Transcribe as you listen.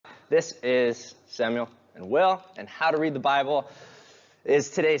This is Samuel and Will, and how to read the Bible is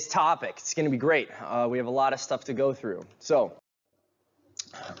today's topic. It's going to be great. We have a lot of stuff to go through. So,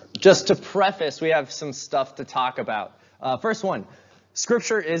 just to preface, we have some stuff to talk about. First one,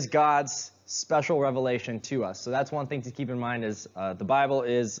 Scripture is God's special revelation to us. So that's one thing to keep in mind is the Bible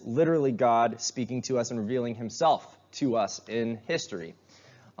is literally God speaking to us and revealing himself to us in history.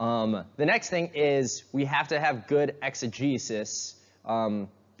 The next thing is we have to have good exegesis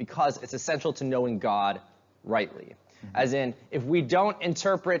because it's essential to knowing God rightly. As in, if we don't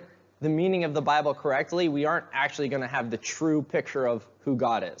interpret the meaning of the Bible correctly, we aren't actually going to have the true picture of who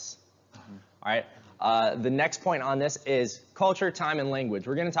God is. All right. The next point on this is culture, time, and language.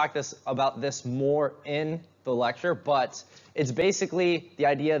 We're going to talk about this more in the lecture, but it's basically the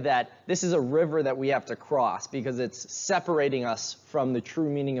idea that this is a river that we have to cross because it's separating us from the true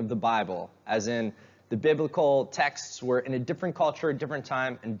meaning of the Bible, as in the biblical texts were in a different culture, different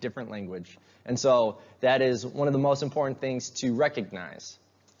time, and different language. And so that is one of the most important things to recognize.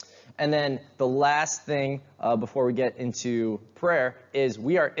 And then the last thing before we get into prayer is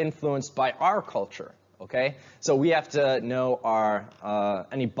we are influenced by our culture, okay? So we have to know our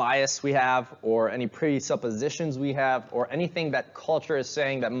any bias we have or any presuppositions we have or anything that culture is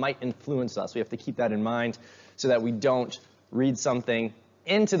saying that might influence us. We have to keep that in mind so that we don't read something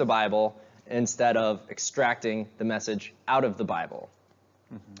into the Bible instead of extracting the message out of the Bible.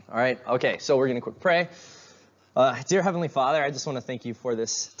 All right, okay, so we're going to quick pray. Dear Heavenly Father, I just want to thank you for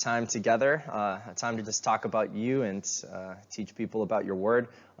this time together, a time to just talk about you and teach people about your word.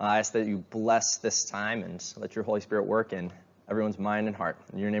 I ask that you bless this time and let your Holy Spirit work in everyone's mind and heart.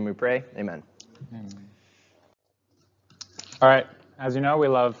 In your name we pray, amen. All right, as you know, we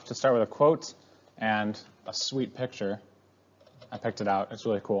love to start with a quote and a sweet picture. I picked it out, it's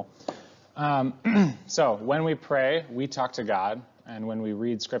really cool. So when we pray, we talk to God, and when we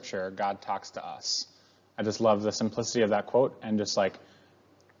read Scripture, God talks to us. I just love the simplicity of that quote, and just like,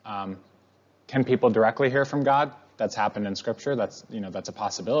 can people directly hear from God? That's happened in Scripture. That's a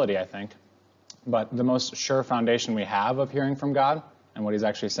possibility, I think. But the most sure foundation we have of hearing from God and what He's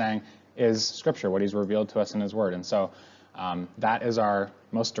actually saying is Scripture, what He's revealed to us in His Word. And so that is our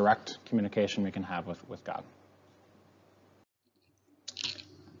most direct communication we can have with God.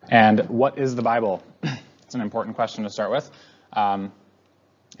 And what is the Bible? It's an important question to start with.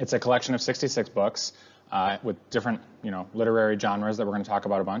 It's a collection of 66 books with different, literary genres that we're going to talk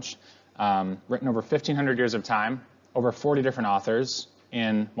about a bunch. Written over 1,500 years of time, over 40 different authors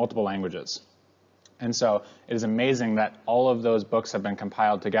in multiple languages. And so it is amazing that all of those books have been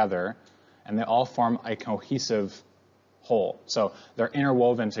compiled together, and they all form a cohesive whole. So they're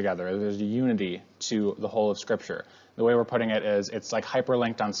interwoven together. There's a unity to the whole of Scripture. The way we're putting it is it's like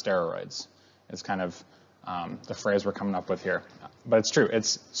hyperlinked on steroids. It's kind of the phrase we're coming up with here. But it's true.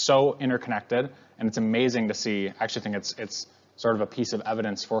 It's so interconnected, and it's amazing to see. I actually think it's sort of a piece of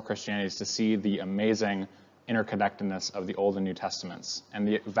evidence for Christianity is to see the amazing interconnectedness of the Old and New Testaments and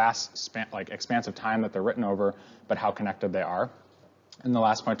the vast expanse of time that they're written over, but how connected they are. And the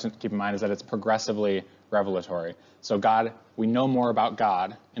last point to keep in mind is that it's progressively revelatory. So we know more about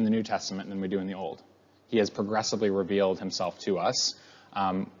God in the New Testament than we do in the Old. He has progressively revealed himself to us.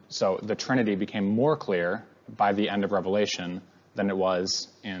 So the Trinity became more clear by the end of Revelation than it was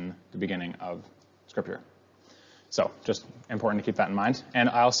in the beginning of Scripture. So just important to keep that in mind. And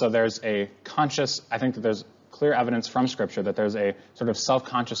also I think that there's clear evidence from Scripture that there's a sort of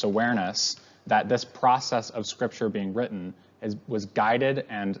self-conscious awareness that this process of Scripture being written was guided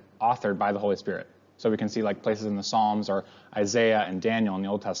and authored by the Holy Spirit. So we can see places in the Psalms or Isaiah and Daniel in the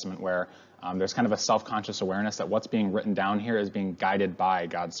Old Testament where there's kind of a self-conscious awareness that what's being written down here is being guided by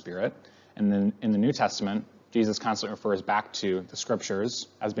God's Spirit. And then in the New Testament, Jesus constantly refers back to the Scriptures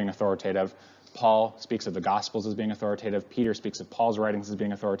as being authoritative. Paul speaks of the Gospels as being authoritative. Peter speaks of Paul's writings as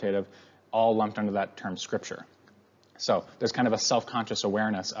being authoritative, all lumped under that term Scripture. So there's kind of a self-conscious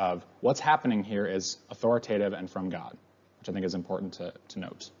awareness of what's happening here is authoritative and from God, which I think is important to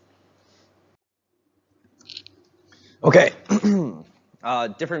note. Okay.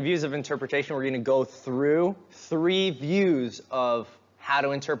 Different views of interpretation. We're going to go through 3 views of how to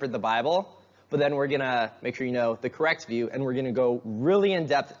interpret the Bible, but then we're going to make sure you know the correct view, and we're going to go really in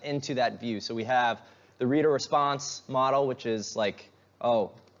depth into that view. So we have the reader response model, which is like,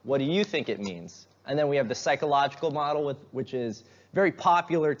 oh, what do you think it means? And then we have the psychological model, which is very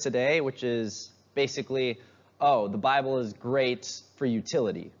popular today, which is basically, oh, the Bible is great for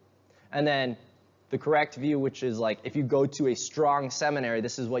utility. And then the correct view, which is like, if you go to a strong seminary,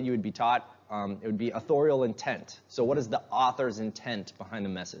 this is what you would be taught. it would be authorial intent. So what is the author's intent behind the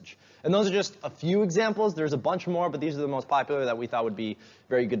message? And those are just a few examples. There's a bunch more, but these are the most popular that we thought would be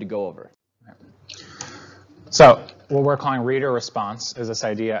very good to go over. So what we're calling reader response is this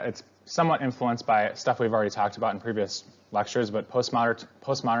idea. It's somewhat influenced by stuff we've already talked about in previous lectures, but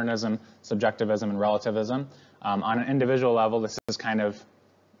postmodernism, subjectivism, and relativism. On an individual level, this is kind of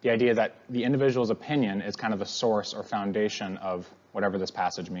the idea that the individual's opinion is kind of the source or foundation of whatever this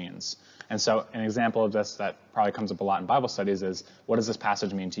passage means. And so an example of this that probably comes up a lot in Bible studies is, what does this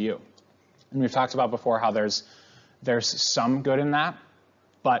passage mean to you? And we've talked about before how there's some good in that,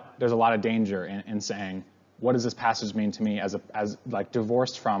 but there's a lot of danger in saying, what does this passage mean to me as like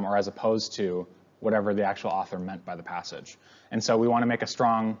divorced from or as opposed to whatever the actual author meant by the passage? And so we want to make a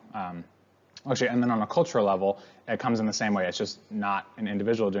strong, actually, and then on a cultural level, it comes in the same way. It's just not an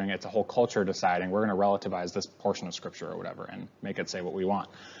individual doing it. It's a whole culture deciding we're going to relativize this portion of Scripture or whatever and make it say what we want.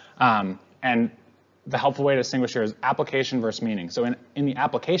 And the helpful way to distinguish here is application versus meaning. So in the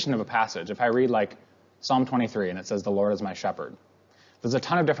application of a passage, if I read like Psalm 23 and it says, the Lord is my shepherd, there's a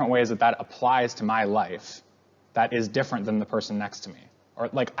ton of different ways that applies to my life that is different than the person next to me. Or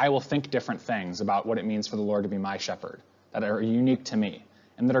like I will think different things about what it means for the Lord to be my shepherd that are unique to me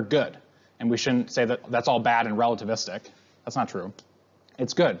and that are good. And we shouldn't say that that's all bad and relativistic. That's not true.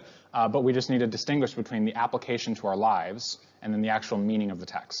 It's good. But we just need to distinguish between the application to our lives and then the actual meaning of the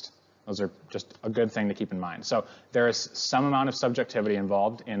text. Those are just a good thing to keep in mind. So there is some amount of subjectivity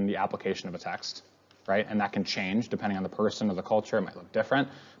involved in the application of a text, right? And that can change depending on the person or the culture. It might look different.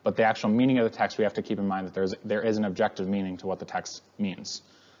 But the actual meaning of the text, we have to keep in mind that there is an objective meaning to what the text means.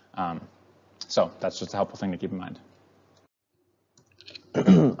 So that's just a helpful thing to keep in mind.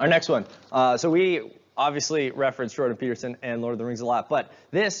 Our next one. So we obviously reference Jordan Peterson and Lord of the Rings a lot, but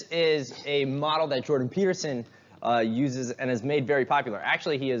this is a model that Jordan Peterson uses and has made very popular.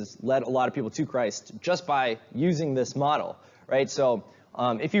 Actually, he has led a lot of people to Christ just by using this model, right? So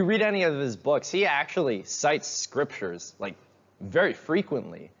if you read any of his books, he actually cites scriptures like very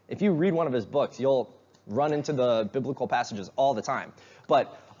frequently. If you read one of his books, you'll run into the biblical passages all the time.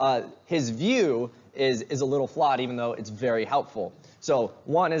 But his view is a little flawed, even though it's very helpful. So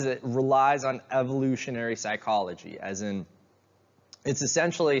one is it relies on evolutionary psychology, as in it's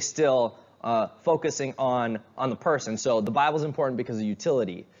essentially still focusing on the person. So the Bible is important because of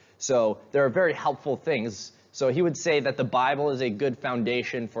utility. So there are very helpful things. So he would say that the Bible is a good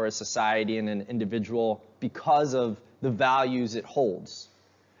foundation for a society and an individual because of the values it holds.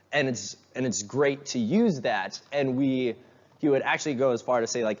 And it's great to use that. And he would actually go as far to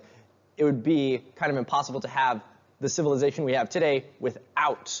say, like, it would be kind of impossible to have the civilization we have today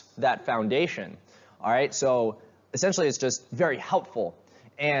without that foundation. All right, so essentially it's just very helpful.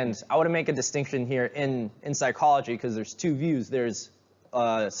 And I want to make a distinction here in psychology because there's two views. There's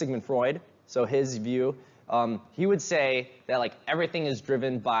Sigmund Freud, so his view. He would say that like everything is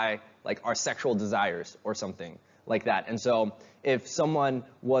driven by like our sexual desires or something like that. And so if someone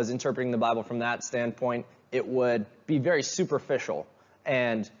was interpreting the Bible from that standpoint, it would be very superficial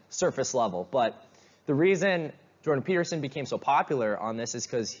and surface level. But the reason Jordan Peterson became so popular on this is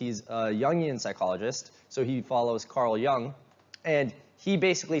because he's a Jungian psychologist, so he follows Carl Jung, and he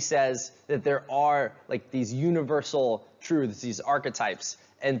basically says that there are like these universal truths, these archetypes,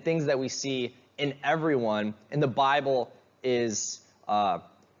 and things that we see in everyone, and the Bible is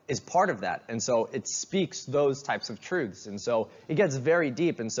part of that, and so it speaks those types of truths, and so it gets very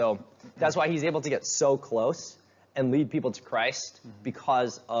deep, and so that's why he's able to get so close and lead people to Christ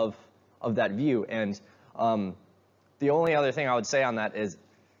because of that view. And the only other thing I would say on that is,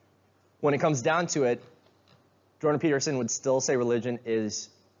 when it comes down to it, Jordan Peterson would still say religion is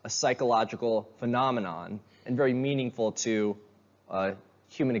a psychological phenomenon and very meaningful to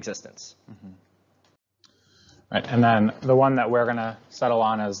human existence. Mm-hmm. Right, and then the one that we're going to settle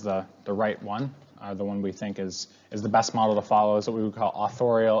on as the right one, the one we think is the best model to follow, is what we would call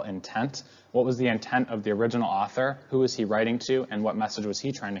authorial intent. What was the intent of the original author? Who was he writing to? And what message was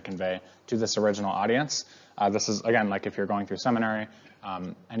he trying to convey to this original audience? This is, again, like if you're going through seminary,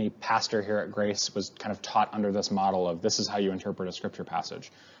 any pastor here at Grace was kind of taught under this model of this is how you interpret a scripture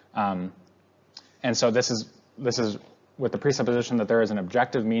passage. And so this is with the presupposition that there is an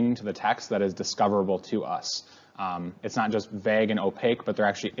objective meaning to the text that is discoverable to us. It's not just vague and opaque, but there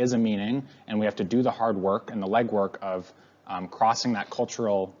actually is a meaning, and we have to do the hard work and the legwork of crossing that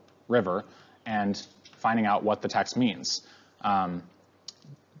cultural river and finding out what the text means.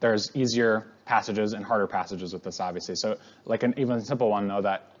 There's easier passages and harder passages with this, obviously. So like an even simple one, though,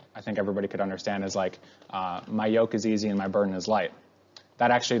 that I think everybody could understand is like, my yoke is easy and my burden is light. That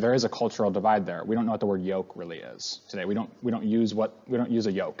actually, there is a cultural divide there. We don't know what the word yoke really is today. We don't use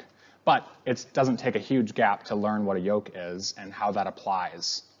a yoke. But it doesn't take a huge gap to learn what a yoke is and how that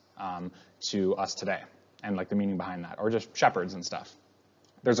applies to us today, and like the meaning behind that, or just shepherds and stuff.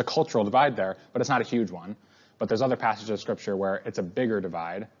 There's a cultural divide there, but it's not a huge one. But there's other passages of Scripture where it's a bigger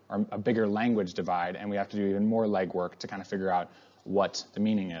divide, or a bigger language divide, and we have to do even more legwork to kind of figure out what the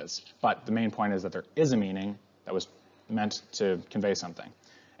meaning is. But the main point is that there is a meaning that was meant to convey something.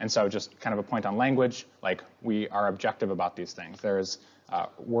 And so just kind of a point on language, like we are objective about these things. There's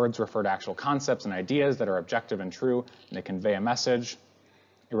words refer to actual concepts and ideas that are objective and true, and they convey a message.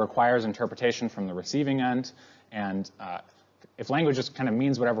 It requires interpretation from the receiving end, and if language just kind of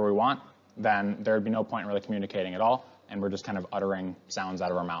means whatever we want, then there would be no point in really communicating at all, and we're just kind of uttering sounds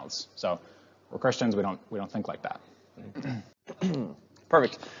out of our mouths. So we're Christians, we don't think like that.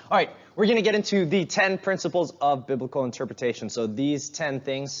 Perfect. All right, we're going to get into the 10 principles of biblical interpretation. So these 10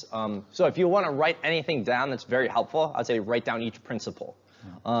 things, so if you want to write anything down that's very helpful, I'd say write down each principle.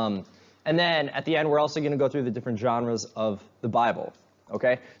 And then at the end, we're also going to go through the different genres of the Bible.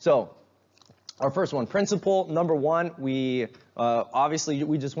 Okay, so our first one, principle number 1, we obviously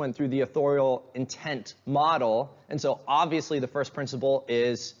we just went through the authorial intent model, and so obviously the first principle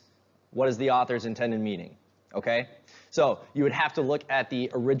is what is the author's intended meaning, okay? So you would have to look at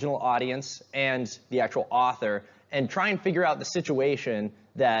the original audience and the actual author and try and figure out the situation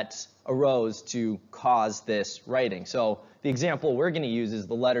that arose to cause this writing. So the example we're going to use is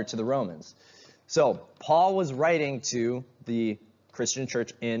the letter to the Romans. So Paul was writing to the Christian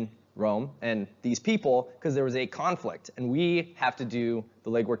church in Rome and these people because there was a conflict, and we have to do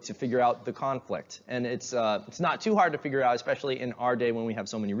the legwork to figure out the conflict. And it's not too hard to figure out, especially in our day when we have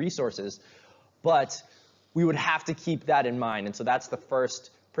so many resources, but we would have to keep that in mind. And so that's the first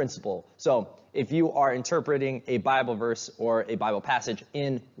principle. So if you are interpreting a Bible verse or a Bible passage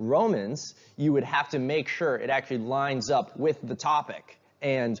in Romans, you would have to make sure it actually lines up with the topic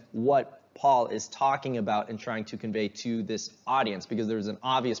and what Paul is talking about and trying to convey to this audience, because there's an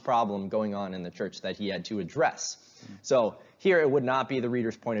obvious problem going on in the church that he had to address. So here it would not be the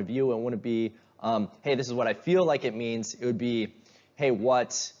reader's point of view. It wouldn't be, hey, this is what I feel like it means. It would be, hey,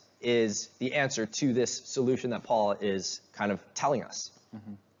 what is the answer to this solution that Paul is kind of telling us?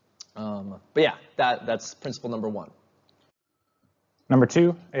 But yeah, that's principle number 1. Number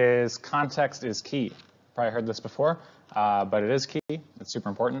 2 is context is key. Probably heard this before, but it is key. It's super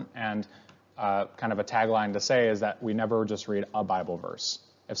important. And kind of a tagline to say is that we never just read a Bible verse.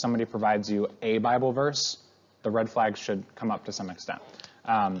 If somebody provides you a Bible verse, the red flags should come up to some extent.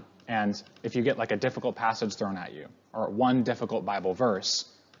 And if you get like a difficult passage thrown at you, or one difficult Bible verse,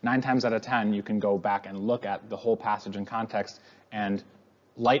 9 times out of 10, you can go back and look at the whole passage in context, and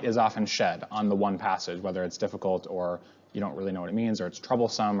light is often shed on the one passage, whether it's difficult or you don't really know what it means, or it's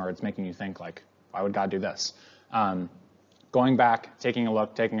troublesome, or it's making you think like, why would God do this? Going back, taking a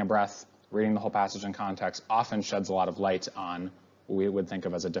look, taking a breath, reading the whole passage in context often sheds a lot of light on what we would think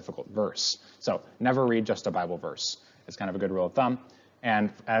of as a difficult verse. So never read just a Bible verse. It's kind of a good rule of thumb.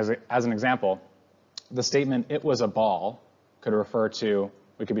 And as an example, the statement, "it was a ball," could refer to,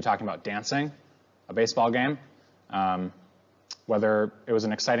 we could be talking about dancing, a baseball game, whether it was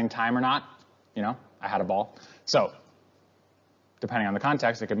an exciting time or not, I had a ball. So depending on the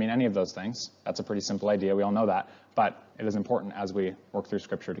context, it could mean any of those things. That's a pretty simple idea. We all know that. But it is important as we work through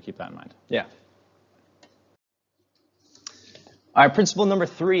Scripture to keep that in mind. Yeah. All right, principle number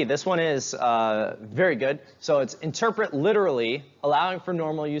 3. This one is very good. So it's interpret literally, allowing for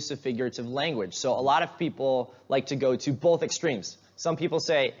normal use of figurative language. So a lot of people like to go to both extremes. Some people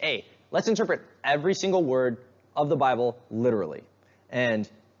say, hey, let's interpret every single word of the Bible literally, and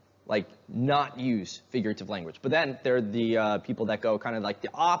like not use figurative language. But then there are the people that go kind of like the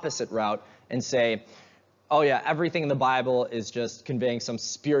opposite route and say, oh yeah, everything in the Bible is just conveying some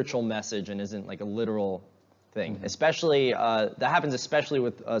spiritual message and isn't like a literal thing. Mm-hmm. Especially, that happens especially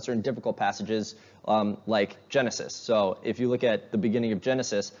with certain difficult passages like Genesis. So if you look at the beginning of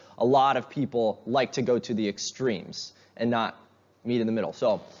Genesis, a lot of people like to go to the extremes and not meet in the middle.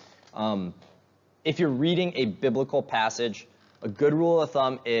 So if you're reading a biblical passage, a good rule of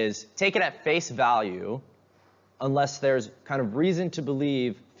thumb is take it at face value unless there's kind of reason to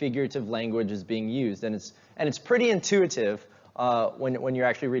believe figurative language is being used. And it's pretty intuitive when you're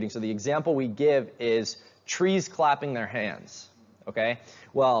actually reading. So the example we give is trees clapping their hands, okay?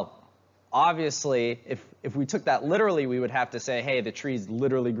 Well, obviously, if we took that literally, we would have to say, hey, the trees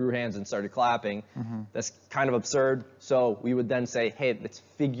literally grew hands and started clapping. Mm-hmm. That's kind of absurd. So we would then say, hey, it's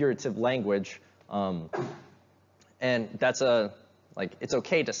figurative language. And that's it's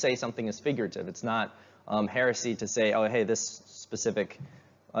okay to say something is figurative. It's not heresy to say, oh, hey, this specific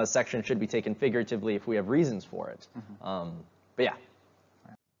section should be taken figuratively if we have reasons for it. Mm-hmm. But yeah.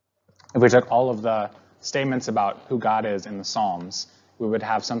 if we took all of the statements about who God is in the Psalms, we would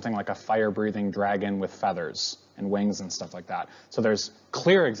have something like a fire-breathing dragon with feathers and wings and stuff like that. So there's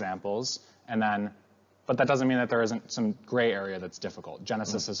clear examples, but that doesn't mean that there isn't some gray area that's difficult.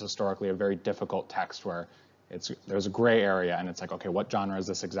 Genesis is historically a very difficult text where there's a gray area, and it's like, okay, what genre is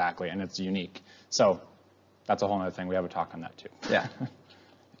this exactly? And it's unique. So that's a whole other thing. We have a talk on that too. Yeah.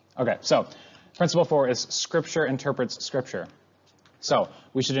 Okay, so principle 4 is Scripture interprets Scripture. So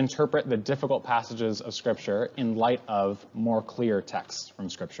we should interpret the difficult passages of Scripture in light of more clear texts from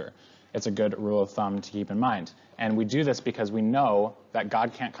Scripture. It's a good rule of thumb to keep in mind. And we do this because we know that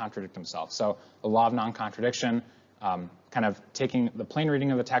God can't contradict himself. So the law of non-contradiction, kind of taking the plain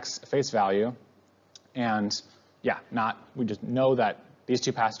reading of the text at face value, and we just know that these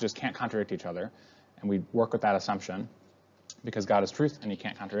two passages can't contradict each other, and we work with that assumption because God is truth and he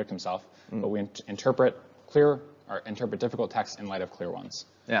can't contradict himself. But we interpret difficult texts in light of clear ones.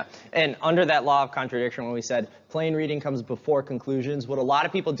 Yeah, and under that law of contradiction, when we said plain reading comes before conclusions, what a lot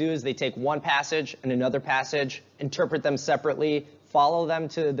of people do is they take one passage and another passage, interpret them separately, follow them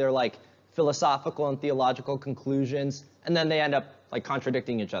to their philosophical and theological conclusions, and then they end up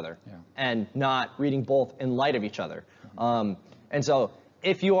contradicting each other and not reading both in light of each other. And so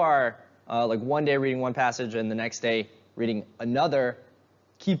if you are one day reading one passage and the next day reading another,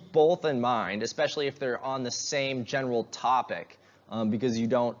 keep both in mind, especially if they're on the same general topic, because you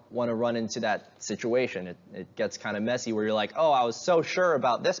don't want to run into that situation. It gets kind of messy where you're like, oh, I was so sure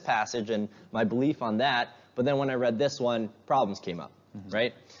about this passage and my belief on that, but then when I read this one, problems came up,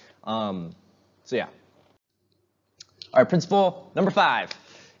 right? So yeah. All right, principle number 5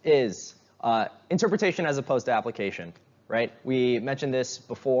 is interpretation as opposed to application, right? We mentioned this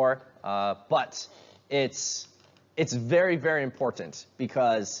before, but it's very, very important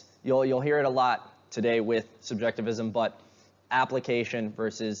because you'll hear it a lot today with subjectivism, but application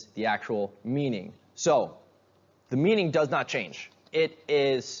versus the actual meaning. So the meaning does not change. It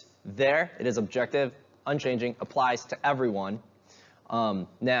is there. It is objective, unchanging, applies to everyone.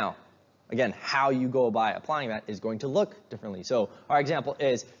 Now, again, how you go by applying that is going to look differently. So our example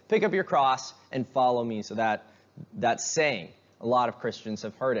is pick up your cross and follow me. So that's saying. A lot of Christians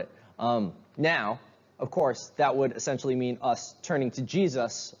have heard it. Now, of course, that would essentially mean us turning to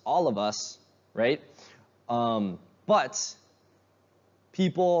Jesus, all of us, right? But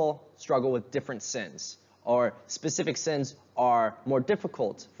people struggle with different sins, or specific sins are more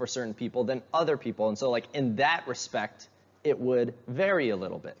difficult for certain people than other people. And so in that respect, it would vary a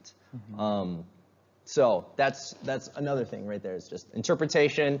little bit. So that's another thing right there. It's just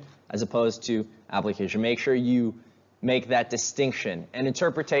interpretation as opposed to application. Make sure you make that distinction. And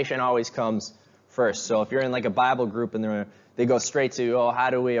interpretation always comes first. So if you're in a Bible group and they go straight to, oh, how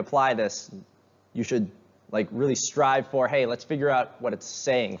do we apply this? You should really strive for, hey, let's figure out what it's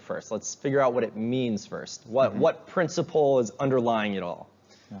saying first. Let's figure out what it means first. What principle is underlying it all?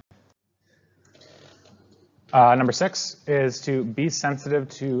 Number 6 is to be sensitive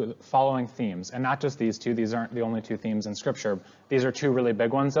to following themes. And not just these two. These aren't the only two themes in Scripture. These are two really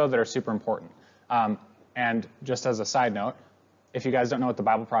big ones, though, that are super important. And just as a side note, if you guys don't know what the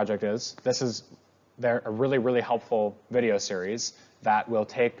Bible Project is, they're a really, really helpful video series that will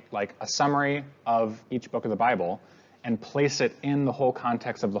take a summary of each book of the Bible and place it in the whole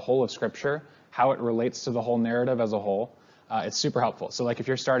context of the whole of Scripture, how it relates to the whole narrative as a whole. It's super helpful. So if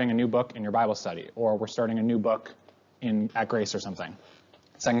you're starting a new book in your Bible study, or we're starting a new book at Grace or something,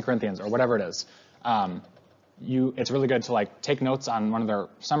 2 Corinthians or whatever it is, it's really good to take notes on one of their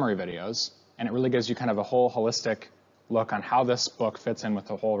summary videos, and it really gives you kind of a whole holistic look on how this book fits in with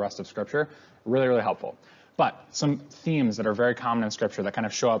the whole rest of Scripture. Really, really helpful. But some themes that are very common in Scripture that kind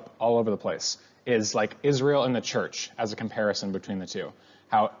of show up all over the place is Israel and the church as a comparison between the two.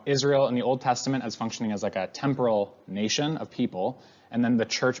 How Israel in the Old Testament is functioning as a temporal nation of people, and then the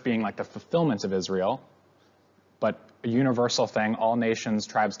church being the fulfillment of Israel, but a universal thing, all nations,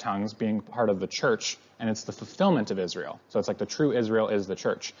 tribes, tongues being part of the church, and it's the fulfillment of Israel. So it's the true Israel is the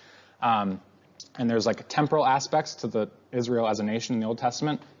church. And there's temporal aspects to the Israel as a nation in the Old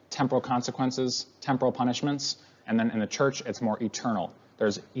Testament, temporal consequences, temporal punishments, and then in the church it's more eternal.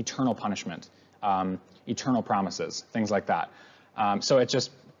 There's eternal punishment, eternal promises, things like that. So it's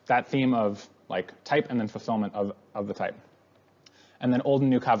just that theme of type and then fulfillment of the type. And then Old and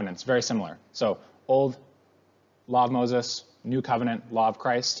New Covenants, very similar. So Old, Law of Moses, New Covenant, Law of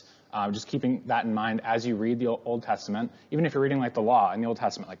Christ. Just keeping that in mind as you read the Old Testament, even if you're reading the law in the Old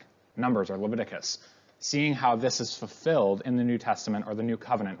Testament, Numbers or Leviticus, seeing how this is fulfilled in the New Testament or the New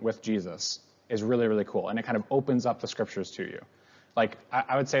Covenant with Jesus is really, really cool. And it kind of opens up the Scriptures to you.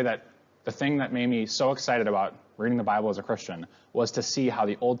 I would say that the thing that made me so excited about reading the Bible as a Christian, was to see how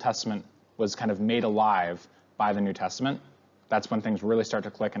the Old Testament was kind of made alive by the New Testament. That's when things really start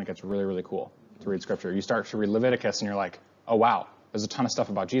to click and it gets really, really cool to read Scripture. You start to read Leviticus and you're like, oh wow, there's a ton of stuff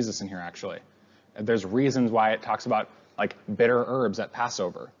about Jesus in here actually. There's reasons why it talks about like bitter herbs at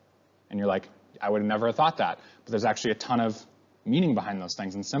Passover. And you're like, I would have never thought that. But there's actually a ton of meaning behind those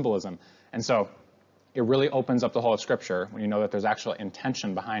things and symbolism. And so it really opens up the whole of Scripture when you know that there's actual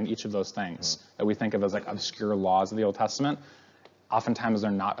intention behind each of those things that we think of as like obscure laws of the Old Testament. Oftentimes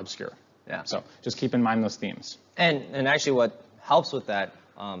they're not obscure. Yeah. So just keep in mind those themes. And actually what helps with that,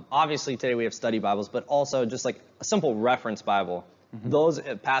 obviously today we have study Bibles, but also just like a simple reference Bible. Those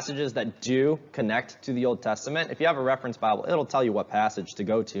passages that do connect to the Old Testament, if you have a reference Bible, it'll tell you what passage to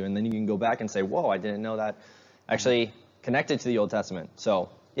go to, and then you can go back and say, whoa, I didn't know that actually connected to the Old Testament. So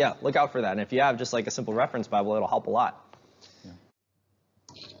yeah, look out for that. And if you have just like a simple reference Bible, it'll help a lot. Yeah.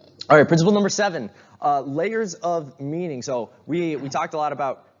 All right, principle number 7, layers of meaning. So we talked a lot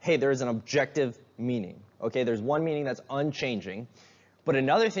about, hey, there's an objective meaning. Okay, there's one meaning that's unchanging. But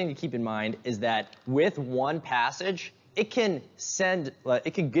another thing to keep in mind is that with one passage, it can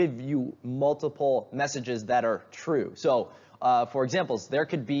give you multiple messages that are true. So, for examples, there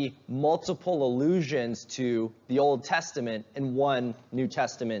could be multiple allusions to the Old Testament in one New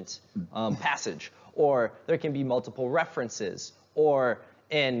Testament passage, or there can be multiple references, or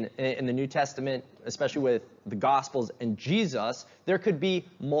in the New Testament, especially with the Gospels and Jesus, there could be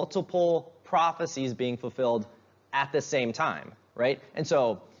multiple prophecies being fulfilled at the same time, right? And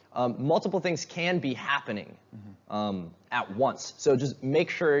so multiple things can be happening at once. So just make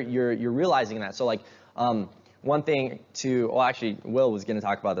sure you're realizing that. So like one thing well, actually, Will was going to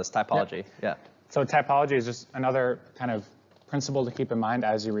talk about this, typology. Yep. Yeah. So typology is just another kind of principle to keep in mind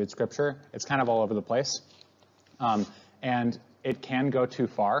as you read Scripture. It's kind of all over the place. And it can go too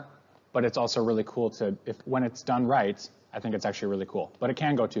far, but it's also really cool when it's done right, I think it's actually really cool. But it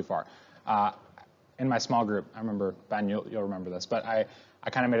can go too far. In my small group, I remember, Ben, you'll remember this, but I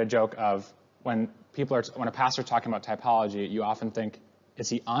kind of made a joke of when a pastor's talking about typology, you often think, is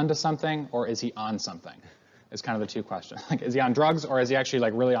he onto something or is he on something? It's kind of the two questions. Like, is he on drugs or is he actually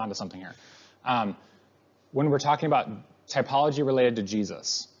like really onto something here? When we're talking about typology related to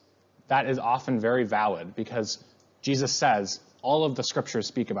Jesus, that is often very valid because Jesus says, all of the Scriptures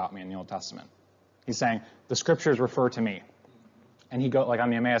speak about me in the Old Testament. He's saying, the Scriptures refer to me. And like on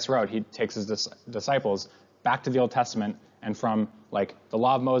the Emmaus Road, he takes his disciples back to the Old Testament and from like the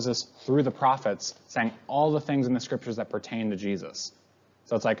law of Moses through the prophets, saying all the things in the Scriptures that pertain to Jesus.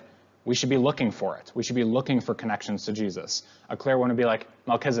 So it's like, we should be looking for it. We should be looking for connections to Jesus. A clear one would be like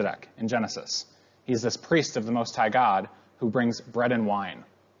Melchizedek in Genesis. He's this priest of the Most High God who brings bread and wine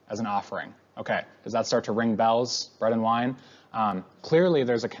as an offering. Okay, does that start to ring bells, bread and wine? Clearly,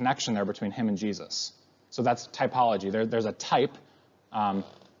 there's a connection there between him and Jesus. So that's typology. There's a type,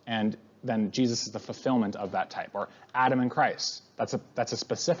 and then Jesus is the fulfillment of that type. Or Adam and Christ. That's a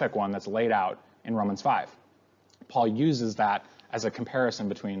specific one that's laid out in Romans 5. Paul uses that as a comparison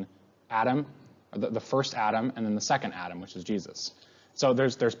between Adam, or the first Adam, and then the second Adam, which is Jesus. So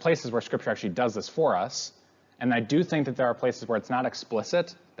there's places where Scripture actually does this for us, and I do think that there are places where it's not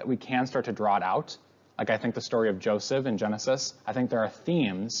explicit that we can start to draw it out. Like I think the story of Joseph in Genesis, I think there are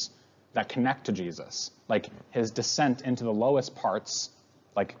themes that connect to Jesus, like his descent into the lowest parts,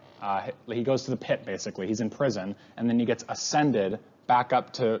 like he goes to the pit basically, he's in prison, and then he gets ascended back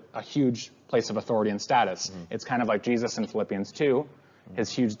up to a huge place of authority and status. It's kind of like Jesus in Philippians 2,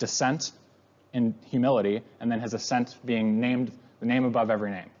 his huge descent in humility, and then his ascent being named the name above every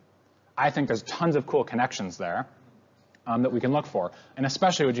name. I think there's tons of cool connections there that we can look for, and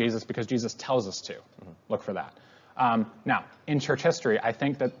especially with Jesus because Jesus tells us to look for that. Now, in church history, I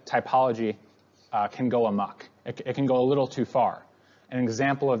think that typology can go amok. It can go a little too far. An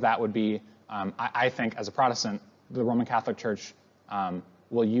example of that would be, I think as a Protestant, the Roman Catholic Church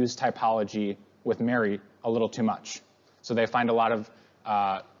will use typology with Mary a little too much. So they find a lot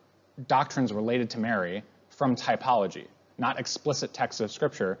of doctrines related to Mary from typology. Not explicit texts of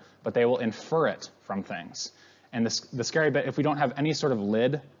Scripture, but they will infer it from things. And the scary bit, if we don't have any sort of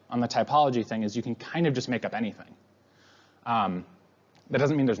lid on the typology thing, is you can kind of just make up anything. That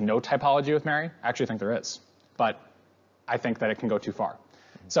doesn't mean there's no typology with Mary. I actually think there is. But I think that it can go too far.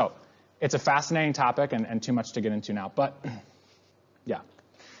 So it's a fascinating topic and too much to get into now. But yeah.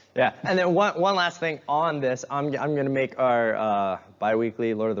 Yeah, and then one last thing on this, I'm going to make our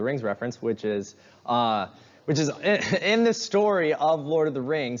bi-weekly Lord of the Rings reference, which is in the story of Lord of the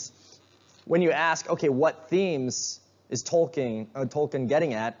Rings. When you ask, okay, what themes is Tolkien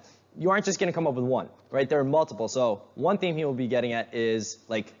getting at, you aren't just going to come up with one, right? There are multiple. So one theme he will be getting at is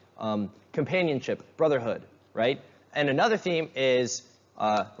like companionship, brotherhood, right? And another theme is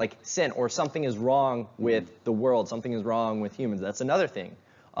like sin, or something is wrong with the world, something is wrong with humans. That's another thing.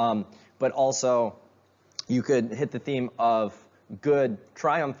 But also, you could hit the theme of good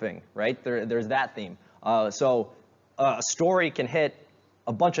triumphing, right? There's that theme. So a story can hit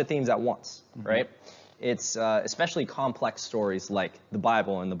a bunch of themes at once, right? It's especially complex stories like the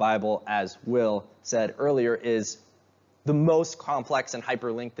Bible. And the Bible, as Will said earlier, is the most complex and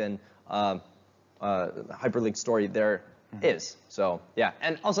hyperlinked story there is. So yeah,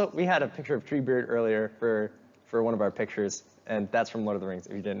 and also we had a picture of Treebeard earlier for one of our pictures, and that's from Lord of the Rings,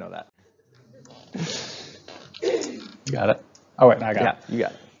 if you didn't know that. You got it? Oh, wait, I got it. Yeah, you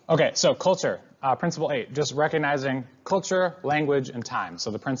got it. Okay, so culture. Principle 8, just recognizing culture, language, and time.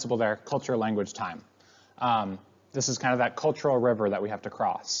 So the principle there, culture, language, time. This is kind of that cultural river that we have to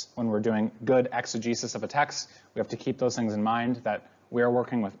cross. When we're doing good exegesis of a text, we have to keep those things in mind, that we are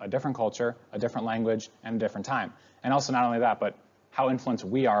working with a different culture, a different language, and a different time. And also not only that, but how influenced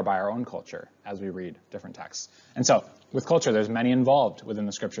we are by our own culture as we read different texts. And so with culture, there's many involved within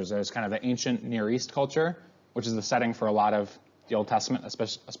the scriptures. There's kind of the ancient Near East culture, which is the setting for a lot of the Old Testament,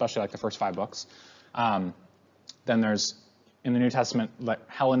 especially like the first 5 books. Then there's, in the New Testament, like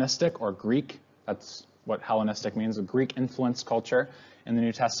Hellenistic or Greek. That's what Hellenistic means, a Greek-influenced culture in the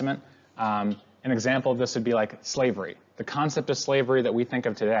New Testament. An example of this would be like slavery. The concept of slavery that we think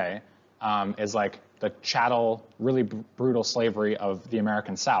of today is like the chattel, really brutal slavery of the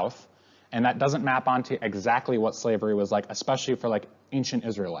American South. And that doesn't map onto exactly what slavery was like, especially for like ancient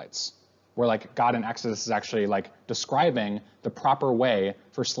Israelites, where like God in Exodus is actually like describing the proper way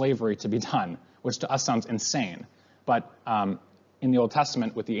for slavery to be done, which to us sounds insane. But in the Old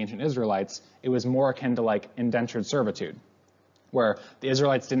Testament with the ancient Israelites, it was more akin to like indentured servitude, where the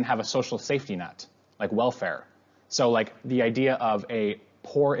Israelites didn't have a social safety net, like welfare. So like the idea of a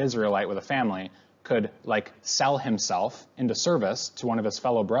poor Israelite with a family could like sell himself into service to one of his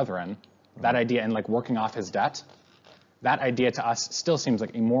fellow brethren, that idea, and like working off his debt, that idea to us still seems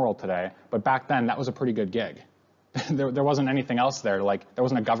like immoral today, but back then that was a pretty good gig. There wasn't anything else there, like there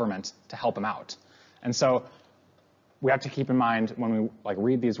wasn't a government to help him out. And so we have to keep in mind when we like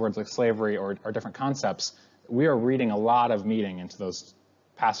read these words like slavery or different concepts, we are reading a lot of meaning into those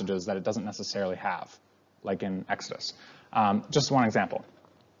passages that it doesn't necessarily have, like in Exodus. Just one example.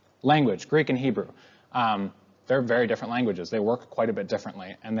 Language, Greek and Hebrew. They're very different languages. They work quite a bit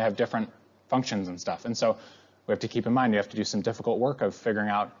differently, and they have different functions and stuff. And so we have to keep in mind, you have to do some difficult work of figuring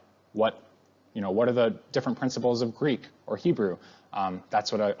out what are the different principles of Greek or Hebrew.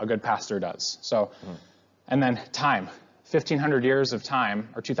 That's what a good pastor does. So, and then time, 1,500 years of time,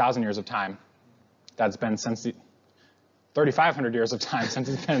 or 2,000 years of time, that's been since 3,500 years of time since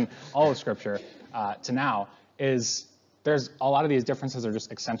it's been all of Scripture to now, there's a lot of these differences are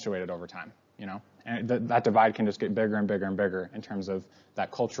just accentuated over time, and that divide can just get bigger and bigger and bigger in terms of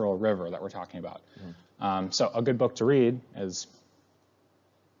that cultural river that we're talking about. So a good book to read is...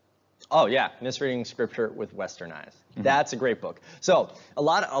 Oh yeah, Misreading Scripture with Western Eyes. That's a great book. So a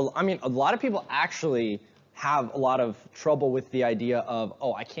lot of people actually have a lot of trouble with the idea of,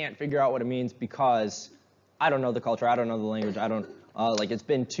 I can't figure out what it means because I don't know the culture, I don't know the language, I don't it's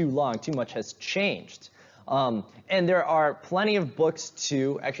been too long, too much has changed. And there are plenty of books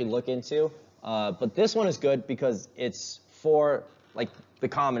to actually look into, but this one is good because it's for like the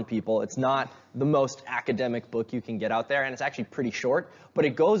common people. It's not the most academic book you can get out there, and it's actually pretty short, but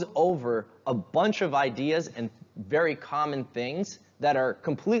it goes over a bunch of ideas and very common things that are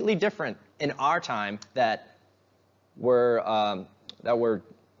completely different in our time that were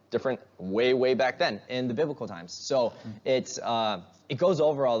different way back then in the biblical times. So it goes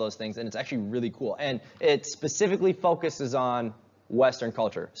over all those things, and it's actually really cool. And it specifically focuses on Western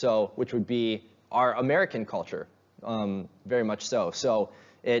culture, so which would be our American culture, very much so. So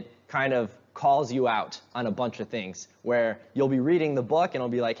it kind of calls you out on a bunch of things where you'll be reading the book and it'll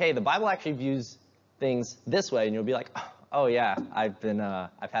be like, hey, the Bible actually views things this way, and you'll be like, oh yeah, I've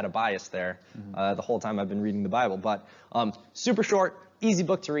had a bias there the whole time I've been reading the Bible. But super short, easy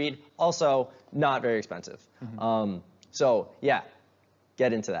book to read, also not very expensive. So yeah,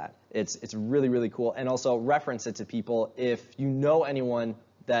 get into that. It's really, really cool. And also reference it to people if you know anyone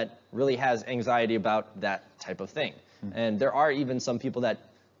that really has anxiety about that type of thing. And there are even some people that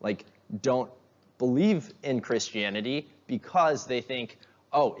like don't believe in Christianity because they think,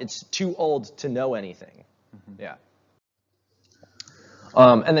 it's too old to know anything. Yeah.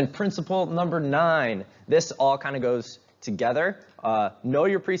 And then principle number 9, this all kind of goes together. Know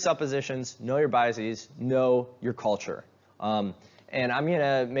your presuppositions, know your biases, know your culture. And I'm going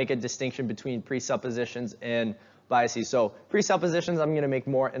to make a distinction between presuppositions and biases. So presuppositions, I'm going to make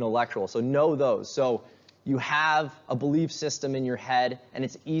more intellectual. So know those. So you have a belief system in your head, and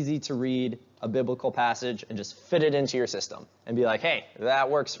it's easy to read a biblical passage and just fit it into your system and be like, hey, that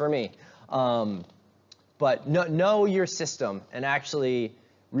works for me. But know your system and actually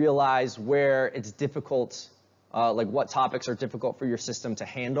realize where it's difficult, like what topics are difficult for your system to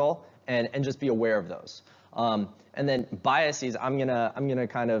handle, and just be aware of those. And then biases, I'm gonna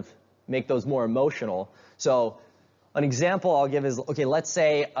kind of make those more emotional. So an example I'll give is, okay, let's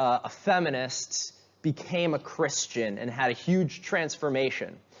say a feminist became a Christian and had a huge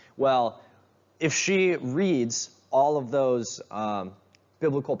transformation. Well, if she reads all of those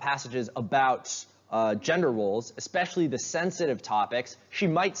biblical passages about gender roles, especially the sensitive topics, she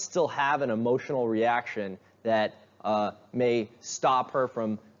might still have an emotional reaction that may stop her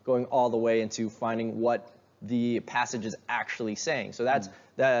from going all the way into finding what the passage is actually saying. So that's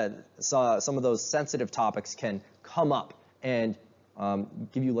some of those sensitive topics can come up and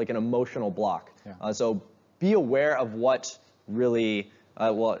give you like an emotional block. Yeah. So be aware of what really,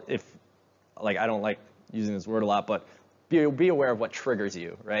 well, if, like, I don't like using this word a lot, but be aware of what triggers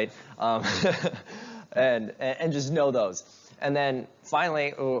you, right? And just know those. And then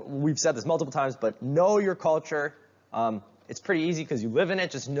finally, we've said this multiple times, but know your culture. It's pretty easy because you live in it.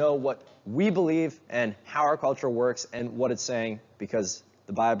 Just know what we believe and how our culture works and what it's saying, because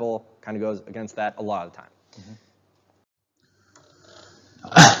the Bible kind of goes against that a lot of the time. Mm-hmm.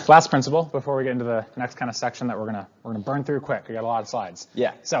 Last principle before we get into the next kind of section that we're gonna burn through quick. We got a lot of slides.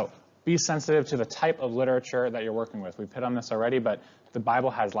 Yeah. So be sensitive to the type of literature that you're working with. We've hit on this already, but the Bible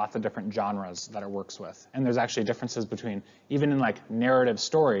has lots of different genres that it works with. And there's actually differences between, even in like narrative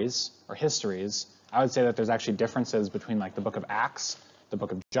stories or histories, I would say that there's actually differences between like the book of Acts, the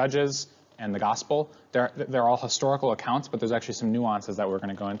book of Judges, and the Gospel. They're all historical accounts, but there's actually some nuances that we're going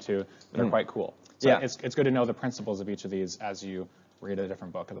to go into that are quite cool. So yeah, it's good to know the principles of each of these as you read a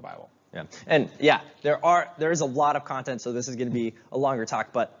different book of the Bible. Yeah, and yeah, there is a lot of content, so this is going to be a longer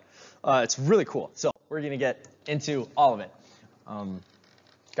talk, but it's really cool. So we're going to get into all of it.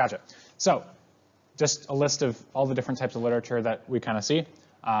 Gotcha. So just a list of all the different types of literature that we kind of see.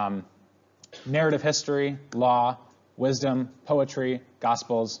 Narrative history, law, wisdom, poetry,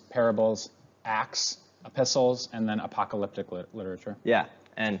 gospels, parables, acts, epistles, and then apocalyptic literature. Yeah,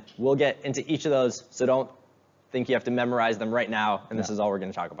 and we'll get into each of those, so don't think you have to memorize them right now, and this is all we're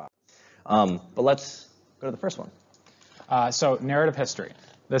going to talk about. But let's go to the first one. So narrative history.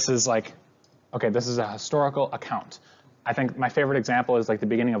 This is like, okay, this is a historical account. I think my favorite example is like the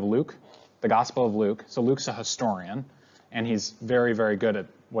beginning of Luke, the Gospel of Luke. So Luke's a historian, and he's very, very good at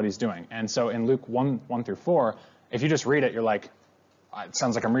what he's doing. And so in Luke 1 through 4, if you just read it, you're like, it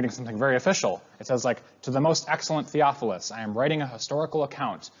sounds like I'm reading something very official. It says like, to the most excellent Theophilus, I am writing a historical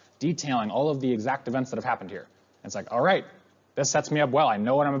account detailing all of the exact events that have happened here. And it's like, all right, this sets me up well. I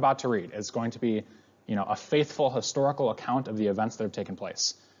know what I'm about to read. It's going to be, you know, a faithful historical account of the events that have taken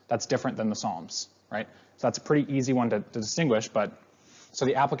place. That's different than the Psalms, right? So that's a pretty easy one to distinguish. But so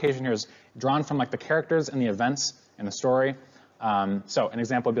the application here is drawn from like the characters and the events in the story. So an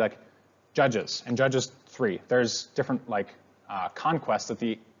example would be like Judges. In Judges 3, there's different like conquests that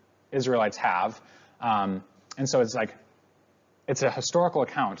the Israelites have. And so it's like, it's a historical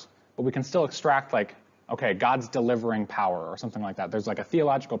account, but we can still extract like, okay, God's delivering power or something like that. There's like a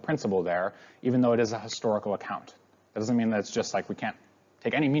theological principle there, even though it is a historical account. That doesn't mean that it's just like we can't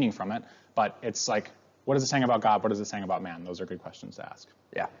take any meaning from it, but it's like, what is it saying about God? What is it saying about man? Those are good questions to ask.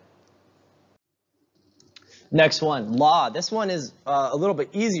 Yeah. Next one, law. This one is a little bit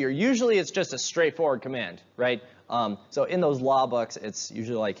easier. Usually it's just a straightforward command, right? So in those law books, it's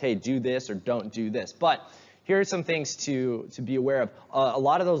usually like, hey, do this or don't do this. But here are some things to be aware of. A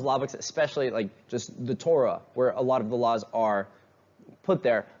lot of those law books, especially like just the Torah, where a lot of the laws are put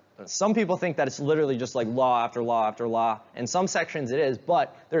there, some people think that it's literally just like law after law after law. In some sections it is,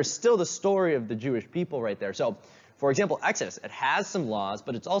 but there's still the story of the Jewish people right there. So, for example, Exodus, it has some laws,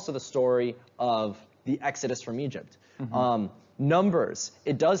 but it's also the story of the Exodus from Egypt. Mm-hmm. Numbers,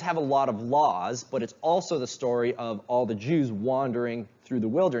 it does have a lot of laws, but it's also the story of all the Jews wandering through the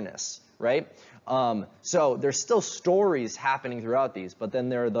wilderness, right? So there's still stories happening throughout these, but then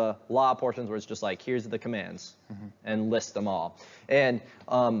there are the law portions where it's just like, here's the commands, and list them all. And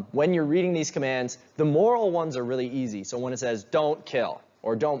when you're reading these commands, the moral ones are really easy. So when it says, don't kill,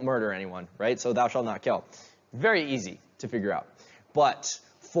 or don't murder anyone, right? So thou shalt not kill. Very easy to figure out. But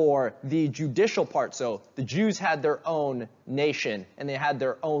for the judicial part, so the Jews had their own nation, and they had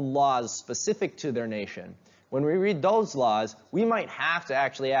their own laws specific to their nation. When we read those laws, we might have to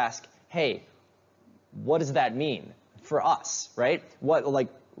actually ask, hey, what does that mean for us, right? What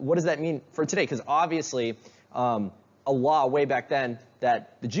does that mean for today? Because obviously, a law way back then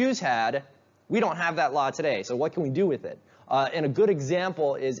that the Jews had we don't have that law today. So what can we do with it? And a good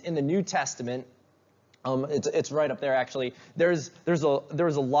example is in the New Testament. It's right up there, actually. There was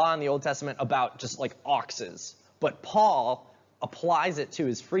a law in the Old Testament about just like oxes. But Paul applies it to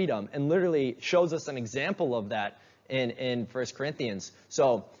his freedom and literally shows us an example of that in 1 Corinthians.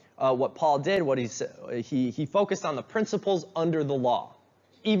 So what Paul did, he focused on the principles under the law,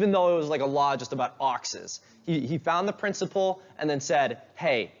 even though it was like a law just about oxes. He found the principle and then said,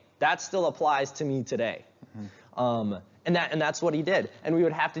 hey, that still applies to me today. Mm-hmm. And that's what he did. And we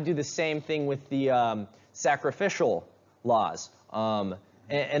would have to do the same thing with the sacrificial laws.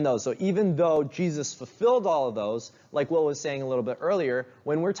 And those. So even though Jesus fulfilled all of those, like Will was saying a little bit earlier,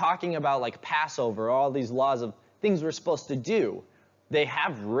 when we're talking about like Passover, all these laws of things we're supposed to do, they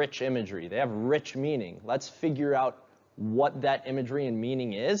have rich imagery. They have rich meaning. Let's figure out what that imagery and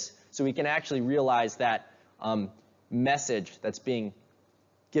meaning is so we can actually realize that message that's being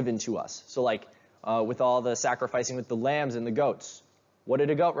given to us. So like with all the sacrificing with the lambs and the goats, what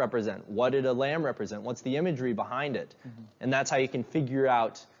did a goat represent? What did a lamb represent? What's the imagery behind it? Mm-hmm. And that's how you can figure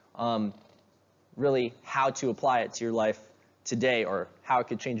out really how to apply it to your life today, or how it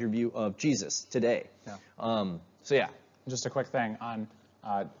could change your view of Jesus today. Yeah. So yeah. Just a quick thing on,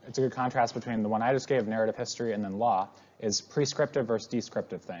 it's a good contrast between the one I just gave, narrative history, and then law, is prescriptive versus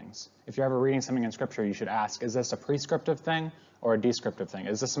descriptive things. If you're ever reading something in Scripture, you should ask, is this a prescriptive thing or a descriptive thing?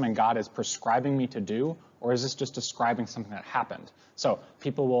 Is this something God is prescribing me to do, or is this just describing something that happened? So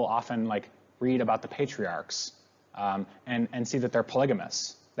people will often like read about the patriarchs and see that they're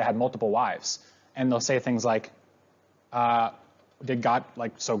polygamous. They had multiple wives. And they'll say things like, did God,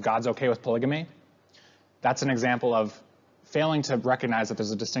 like, so God's okay with polygamy? That's an example of failing to recognize that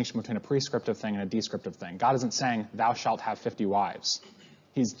there's a distinction between a prescriptive thing and a descriptive thing. God isn't saying, thou shalt have 50 wives.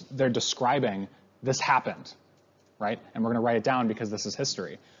 They're describing, this happened, right? And we're going to write it down because this is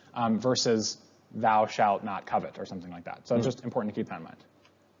history, versus thou shalt not covet or something like that. So it's just important to keep that in mind.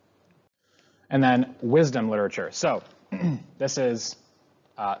 And then wisdom literature. So this is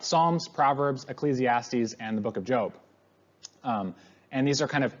Psalms, Proverbs, Ecclesiastes, and the book of Job. And these are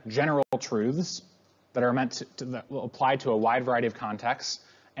kind of general truths that are meant that will apply to a wide variety of contexts.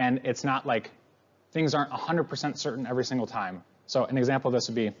 And it's not like things aren't 100% certain every single time. So an example of this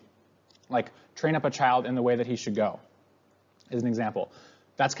would be like train up a child in the way that he should go is an example.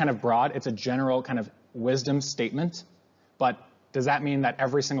 That's kind of broad. It's a general kind of wisdom statement. But does that mean that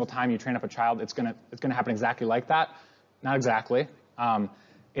every single time you train up a child, it's gonna happen exactly like that? Not exactly.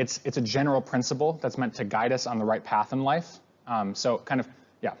 It's a general principle that's meant to guide us on the right path in life. So kind of,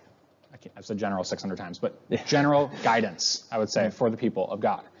 yeah, I've said general 600 times, but general guidance, I would say, for the people of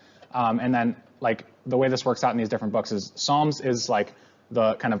God. And then like the way this works out in these different books is Psalms is like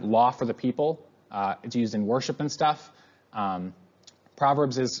the kind of law for the people. It's used in worship and stuff.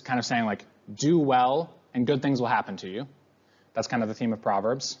 Proverbs is kind of saying like, do well and good things will happen to you. That's kind of the theme of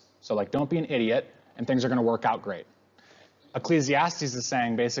Proverbs. So like, don't be an idiot and things are going to work out great. Ecclesiastes is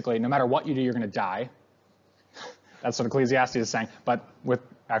saying basically, no matter what you do, you're going to die. That's what Ecclesiastes is saying, but with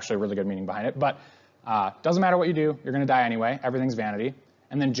actually a really good meaning behind it. But doesn't matter what you do, you're going to die anyway. Everything's vanity.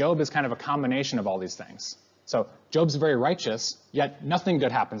 And then Job is kind of a combination of all these things. So Job's very righteous, yet nothing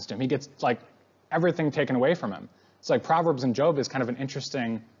good happens to him. He gets like everything taken away from him. So like Proverbs and Job is kind of an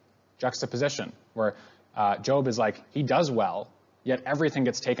interesting juxtaposition where Job is like, he does well, yet everything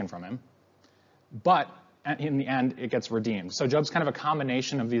gets taken from him. But in the end, it gets redeemed. So Job's kind of a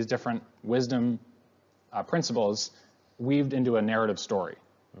combination of these different wisdom principles weaved into a narrative story.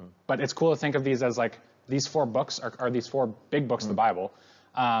 But it's cool to think of these as like, these four books, are these four big books of the Bible,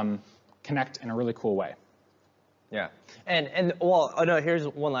 connect in a really cool way. Yeah. And well, oh no, here's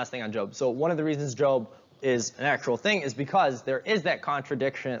one last thing on Job. So one of the reasons Job is an actual thing is because there is that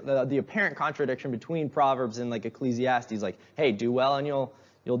contradiction, the apparent contradiction between Proverbs and like Ecclesiastes, like, hey, do well and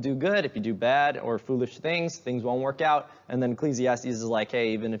you'll do good. If you do bad or foolish things, things won't work out. And then Ecclesiastes is like,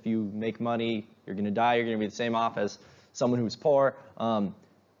 hey, even if you make money, you're going to die. You're going to be the same off as someone who's poor.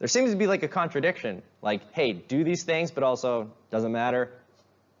 There seems to be like a contradiction. Like, hey, do these things, but also doesn't matter.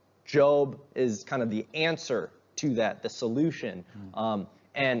 Job is kind of the answer to that, the solution.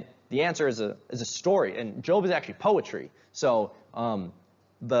 And the answer is a story. And Job is actually poetry. So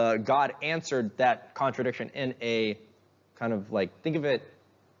the God answered that contradiction in a kind of like, think of it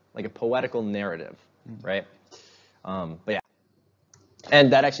like a poetical narrative, right? But yeah.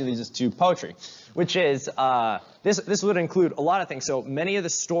 And that actually leads us to poetry, which is, this would include a lot of things. So many of the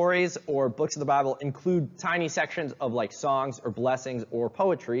stories or books of the Bible include tiny sections of like songs or blessings or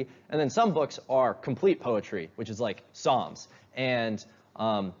poetry. And then some books are complete poetry, which is like Psalms. And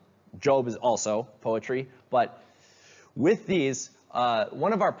Job is also poetry. But with these,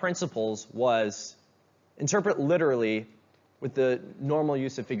 one of our principles was interpret literally with the normal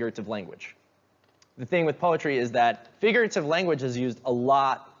use of figurative language. The thing with poetry is that figurative language is used a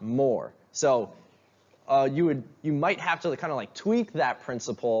lot more. So you might have to kind of like tweak that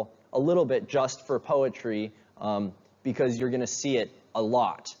principle a little bit just for poetry because you're going to see it a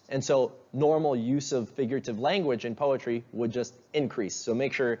lot. And so normal use of figurative language in poetry would just increase. So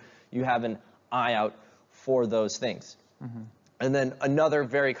make sure you have an eye out for those things. Mm-hmm. And then another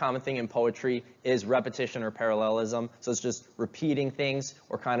very common thing in poetry is repetition or parallelism. So it's just repeating things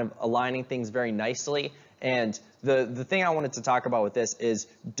or kind of aligning things very nicely. And the thing I wanted to talk about with this is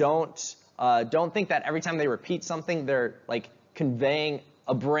don't think that every time they repeat something, they're like conveying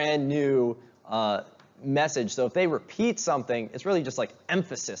a brand new message. So if they repeat something, it's really just like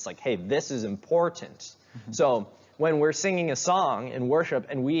emphasis, like, hey, this is important. Mm-hmm. So when we're singing a song in worship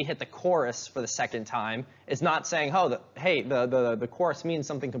and we hit the chorus for the second time, it's not saying, hey, the chorus means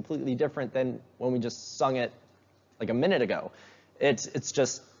something completely different than when we just sung it like a minute ago. It's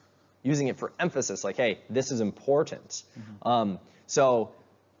just using it for emphasis, like, hey, this is important. Mm-hmm. So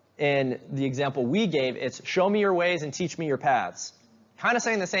in the example we gave, it's show me your ways and teach me your paths. Kind of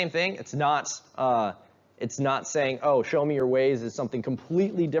saying the same thing. It's not saying, oh, show me your ways is something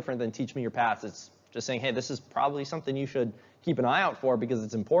completely different than teach me your paths. It's just saying, hey, this is probably something you should keep an eye out for because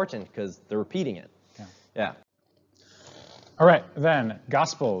it's important because they're repeating it. Yeah. All right, then,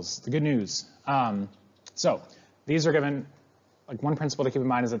 Gospels, the good news. So these are given, like one principle to keep in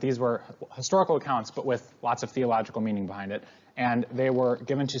mind is that these were historical accounts, but with lots of theological meaning behind it, and they were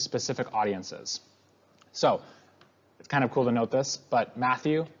given to specific audiences. So it's kind of cool to note this, but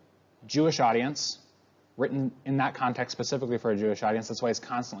Matthew, Jewish audience, written in that context specifically for a Jewish audience. That's why he's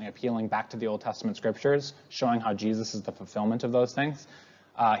constantly appealing back to the Old Testament scriptures, showing how Jesus is the fulfillment of those things.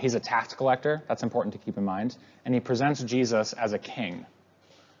 He's a tax collector. That's important to keep in mind. And he presents Jesus as a king.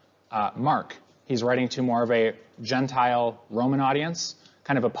 Mark, he's writing to more of a Gentile Roman audience,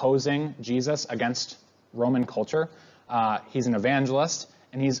 kind of opposing Jesus against Roman culture. He's an evangelist,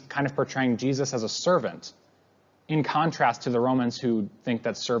 and he's kind of portraying Jesus as a servant, in contrast to the Romans who think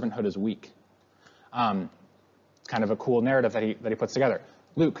that servanthood is weak. Kind of a cool narrative that he puts together.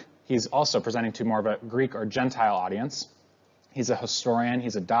 Luke, he's also presenting to more of a Greek or Gentile audience. He's a historian,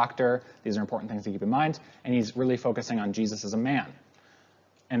 he's a doctor. These are important things to keep in mind. And he's really focusing on Jesus as a man.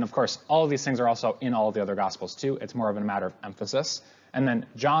 And of course, all of these things are also in all of the other Gospels too. It's more of a matter of emphasis. And then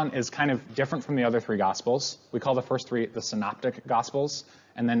John is kind of different from the other three Gospels. We call the first three the Synoptic Gospels.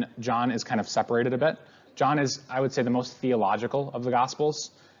 And then John is kind of separated a bit. John is, I would say, the most theological of the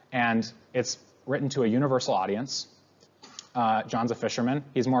Gospels. And it's written to a universal audience. John's a fisherman.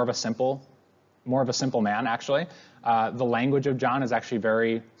 He's more of a simple man, actually. The language of John is actually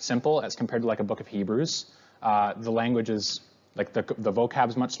very simple as compared to like a book of Hebrews. The language is, like the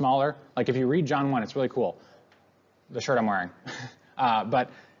vocab's much smaller. Like if you read John 1, it's really cool. The shirt I'm wearing. But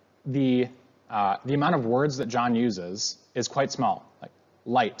the amount of words that John uses is quite small. Like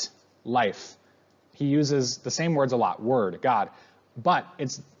light, life. He uses the same words a lot. Word, God. But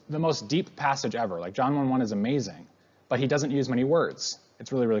it's the most deep passage ever. Like John 1:1 is amazing, but he doesn't use many words.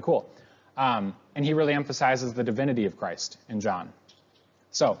 It's really, really cool. And he really emphasizes the divinity of Christ in John.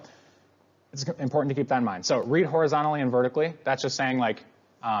 So it's important to keep that in mind. So read horizontally and vertically. That's just saying like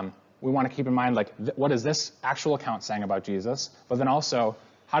we want to keep in mind like what is this actual account saying about Jesus? But then also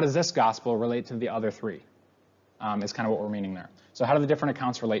how does this gospel relate to the other three? Is kind of what we're meaning there. So how do the different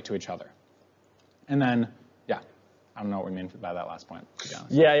accounts relate to each other? And then, yeah. I don't know what we mean by that last point, to be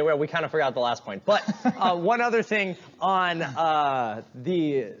honest. Yeah, well, we kind of forgot the last point. But one other thing on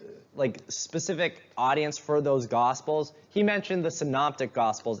the specific audience for those Gospels, he mentioned the Synoptic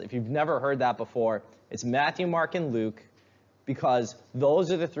Gospels. If you've never heard that before, it's Matthew, Mark, and Luke, because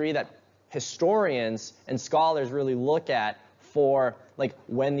those are the three that historians and scholars really look at for like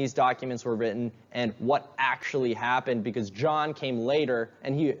when these documents were written and what actually happened, because John came later,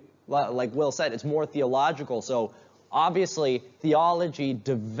 and he, like Will said, it's more theological. So obviously, theology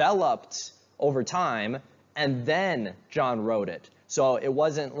developed over time, and then John wrote it. So it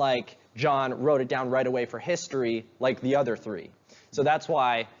wasn't like John wrote it down right away for history like the other three. So that's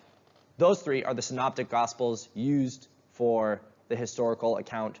why those three are the Synoptic Gospels used for the historical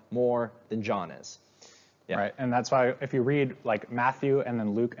account more than John is. Yeah. Right, and that's why if you read like Matthew and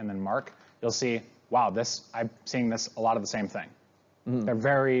then Luke and then Mark, you'll see, wow, I'm seeing this a lot of the same thing. Mm-hmm. They're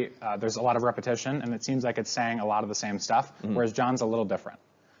very, there's a lot of repetition, and it seems like it's saying a lot of the same stuff, whereas John's a little different.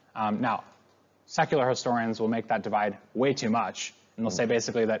 Now, secular historians will make that divide way too much, and they'll say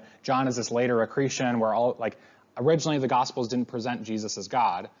basically that John is this later accretion where originally the Gospels didn't present Jesus as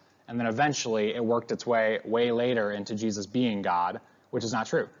God, and then eventually it worked its way later into Jesus being God, which is not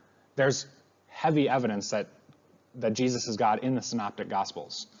true. There's heavy evidence that Jesus is God in the Synoptic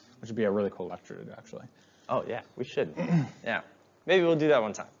Gospels, which would be a really cool lecture to do, actually. Oh, yeah, we should. Yeah, maybe we'll do that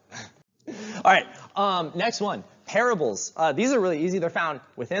one time. All right, next one, parables. These are really easy. They're found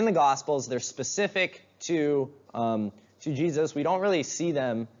within the Gospels. They're specific to Jesus. We don't really see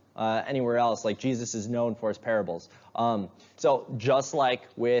them anywhere else. Like Jesus is known for his parables. So just like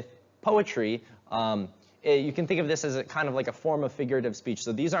with poetry, you can think of this as a kind of like a form of figurative speech.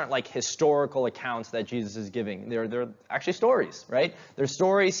 So these aren't like historical accounts that Jesus is giving. They're actually stories, right? They're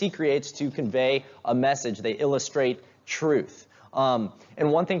stories he creates to convey a message. They illustrate truth. And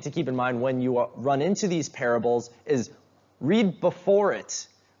one thing to keep in mind when you run into these parables is read before it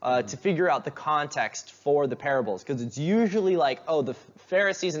to figure out the context for the parables. Because it's usually like, oh, the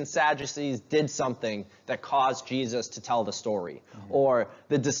Pharisees and Sadducees did something that caused Jesus to tell the story. Or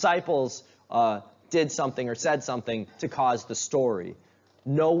the disciples did something or said something to cause the story.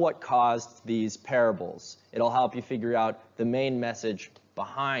 Know what caused these parables. It'll help you figure out the main message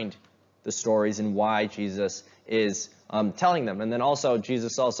behind the stories and why Jesus is telling them. And then also,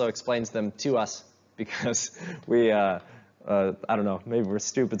 Jesus also explains them to us because we, I don't know, maybe we're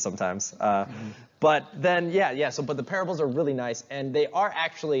stupid sometimes. But then, but the parables are really nice, and they are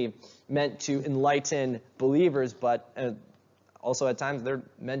actually meant to enlighten believers, but also at times they're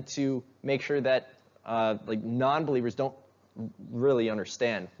meant to make sure that like non-believers don't really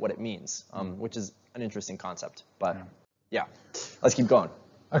understand what it means, which is an interesting concept. But yeah, let's keep going.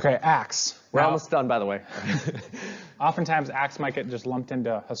 Okay, Acts. We're almost done, by the way. Oftentimes, Acts might get just lumped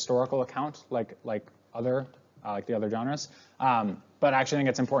into historical account, like the other genres. But I actually think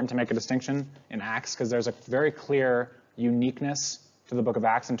it's important to make a distinction in Acts because there's a very clear uniqueness to the book of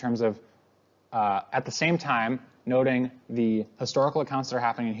Acts in terms of, at the same time, noting the historical accounts that are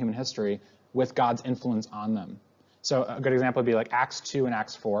happening in human history with God's influence on them. So a good example would be like Acts 2 and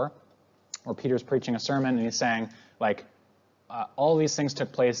Acts 4, where Peter's preaching a sermon and he's saying, like, all these things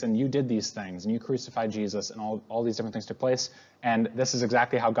took place and you did these things and you crucified Jesus and all these different things took place. And this is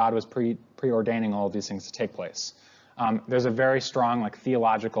exactly how God was preordaining all of these things to take place. There's a very strong like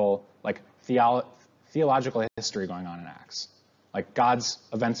theological history going on in Acts, like God's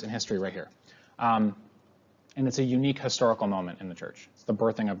events in history right here. And it's a unique historical moment in the church. It's the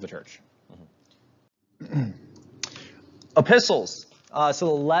birthing of the church. Epistles, so the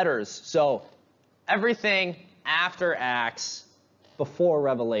letters. So everything after Acts, before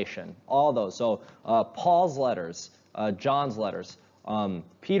Revelation, all those. So Paul's letters, John's letters,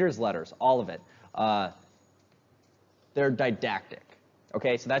 Peter's letters, all of it. They're didactic.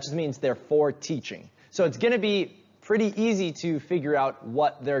 Okay, so that just means they're for teaching. So it's going to be pretty easy to figure out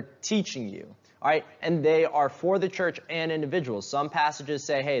what they're teaching you. All right, and they are for the church and individuals. Some passages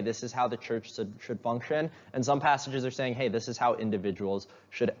say, hey, this is how the church should function. And some passages are saying, hey, this is how individuals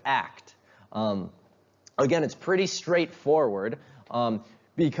should act. Again, it's pretty straightforward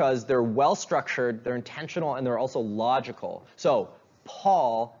because they're well-structured, they're intentional, and they're also logical. So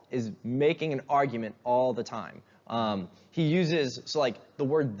Paul is making an argument all the time. He uses, the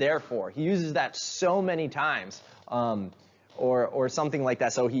word therefore. He uses that so many times. Or something like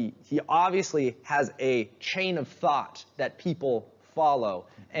that. So he obviously has a chain of thought that people follow.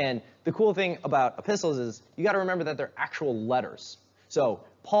 And the cool thing about epistles is you got to remember that they're actual letters. So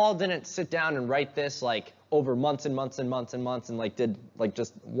Paul didn't sit down and write this like over months and months and months and months and like did like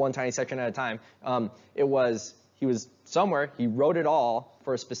just one tiny section at a time. He was somewhere, he wrote it all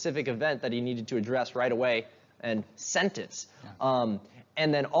for a specific event that he needed to address right away and sent it. Yeah.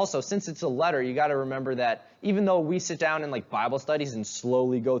 And then also, since it's a letter, you got to remember that even though we sit down in like Bible studies and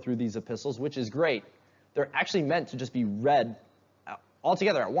slowly go through these epistles, which is great, they're actually meant to just be read all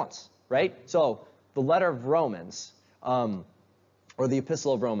together at once, right? So the letter of Romans, or the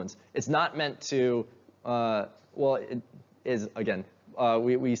epistle of Romans, it's not meant to, it is, again,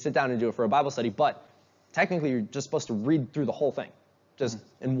 we sit down and do it for a Bible study, but technically you're just supposed to read through the whole thing, just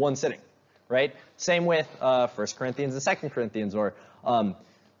in one sitting, right? Same with 1 Corinthians and 2 Corinthians, or 1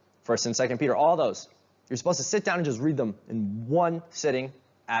 and 2 Peter, all those. You're supposed to sit down and just read them in one sitting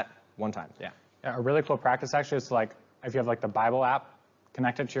at one time. Yeah. A really cool practice actually is like if you have like the Bible app,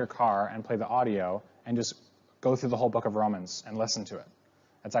 connect it to your car and play the audio and just go through the whole book of Romans and listen to it.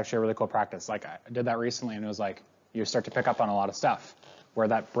 That's actually a really cool practice. Like I did that recently and it was like you start to pick up on a lot of stuff where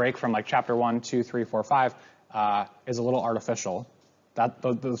that break from like chapter 1, 2, 3, 4, 5 is a little artificial.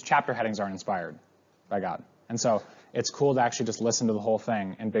 Those chapter headings aren't inspired by God. And so it's cool to actually just listen to the whole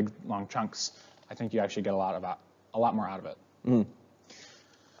thing in big, long chunks. I think you actually get a lot more out of it. Mm.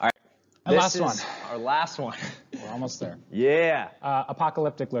 All right. This is our last one. We're almost there. Yeah.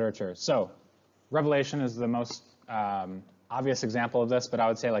 Apocalyptic literature. So Revelation is the most obvious example of this, but I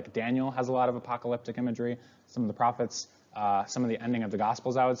would say like Daniel has a lot of apocalyptic imagery. Some of the prophets, some of the ending of the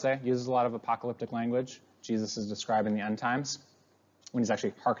Gospels, I would say, uses a lot of apocalyptic language. Jesus is describing the end times when he's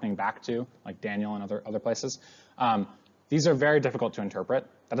actually hearkening back to like Daniel and other places. These are very difficult to interpret.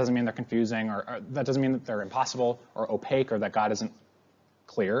 That doesn't mean they're confusing, or that doesn't mean that they're impossible or opaque or that God isn't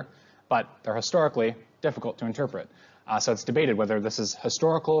clear, but they're historically difficult to interpret. So it's debated whether this is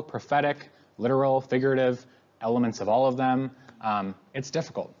historical, prophetic, literal, figurative, elements of all of them. It's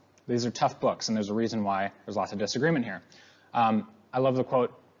difficult. These are tough books, and there's a reason why there's lots of disagreement here. I love the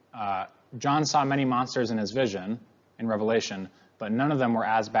quote, John saw many monsters in his vision in Revelation, but none of them were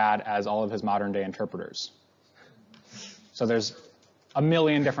as bad as all of his modern day interpreters. So there's a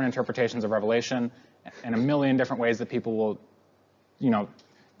million different interpretations of Revelation and a million different ways that people will,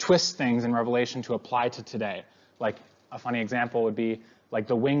 twist things in Revelation to apply to today. Like a funny example would be like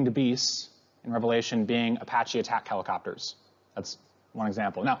the winged beasts in Revelation being Apache attack helicopters. That's one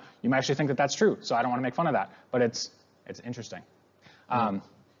example. Now, you might actually think that that's true, so I don't want to make fun of that, but it's interesting. And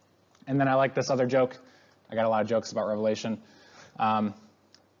then I like this other joke. I got a lot of jokes about Revelation.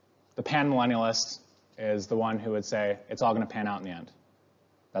 The pan-millennialist is the one who would say it's all going to pan out in the end.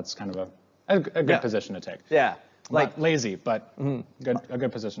 That's kind of a good position to take. Yeah. Like lazy, but a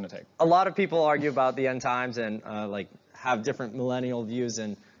good position to take. A lot of people argue about the end times and have different millennial views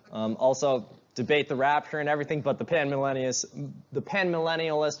and also debate the rapture and everything. But the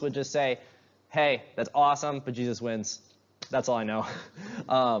pan-millennialist would just say, "Hey, that's awesome, but Jesus wins. That's all I know."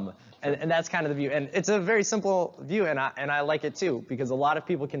 And that's kind of the view. And it's a very simple view, and I like it too, because a lot of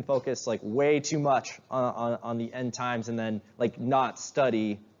people can focus like way too much on the end times and then like not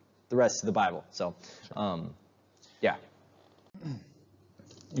study the rest of the Bible. So. Yeah.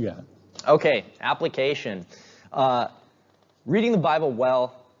 You got it. Okay, application. Reading the Bible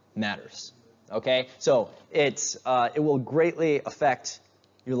well matters. Okay, so it will greatly affect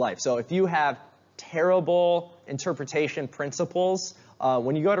your life. So if you have terrible interpretation principles,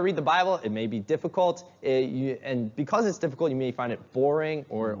 when you go to read the Bible, it may be difficult. And because it's difficult, you may find it boring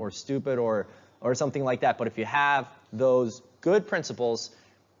or stupid or something like that. But if you have those good principles,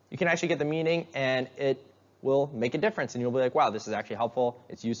 you can actually get the meaning, and it will make a difference, and you'll be like, wow, this is actually helpful,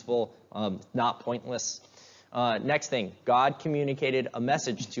 it's useful, not pointless. Next thing, God communicated a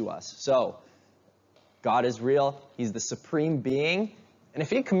message to us. So God is real, he's the supreme being, and if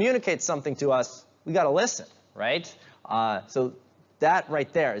he communicates something to us, we got to listen, right? So that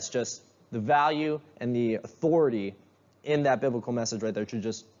right there is just the value and the authority in that biblical message right there to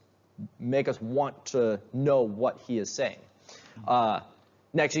just make us want to know what he is saying.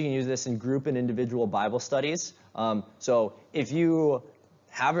 Next, you can use this in group and individual Bible studies. So if you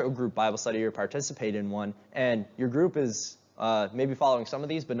have a group Bible study or participate in one, and your group is maybe following some of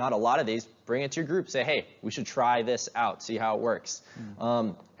these, but not a lot of these, bring it to your group. Say, hey, we should try this out, see how it works.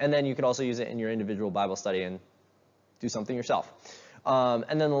 And then you could also use it in your individual Bible study and do something yourself.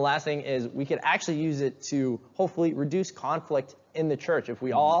 And then the last thing is we could actually use it to hopefully reduce conflict in the church. If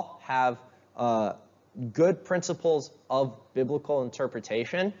we all have good principles of biblical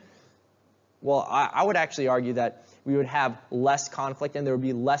interpretation, well, I would actually argue that we would have less conflict and there would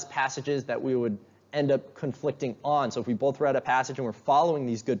be less passages that we would end up conflicting on. So if we both read a passage and we're following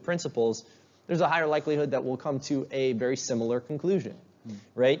these good principles, there's a higher likelihood that we'll come to a very similar conclusion,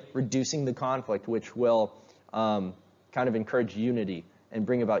 right? Reducing the conflict, which will kind of encourage unity and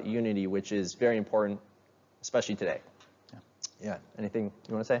bring about unity, which is very important, especially today. Yeah. Anything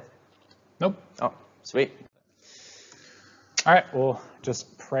you want to say? Nope. Oh, sweet. All right, we'll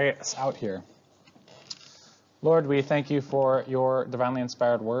just pray us out here. Lord, we thank you for your divinely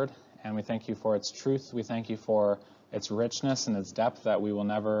inspired word, and we thank you for its truth. We thank you for its richness and its depth that we will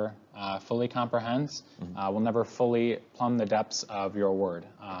never fully comprehend. We'll never fully plumb the depths of your word.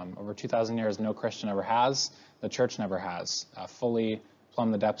 Over 2,000 years, no Christian ever has. The church never has fully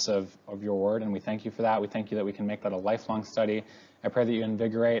plumb the depths of your word, and we thank you for that. We thank you that we can make that a lifelong study. I pray that you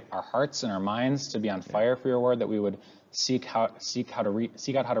invigorate our hearts and our minds to be on fire for your word, that we would seek out how to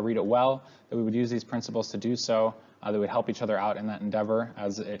read it well, that we would use these principles to do so, that we would help each other out in that endeavor,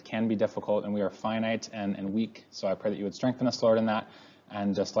 as it can be difficult, and we are finite and weak. So I pray that you would strengthen us, Lord, in that,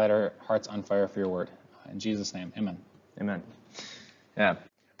 and just light our hearts on fire for your word. In Jesus' name, amen. Amen. Yeah. All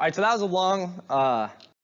right, so that was a long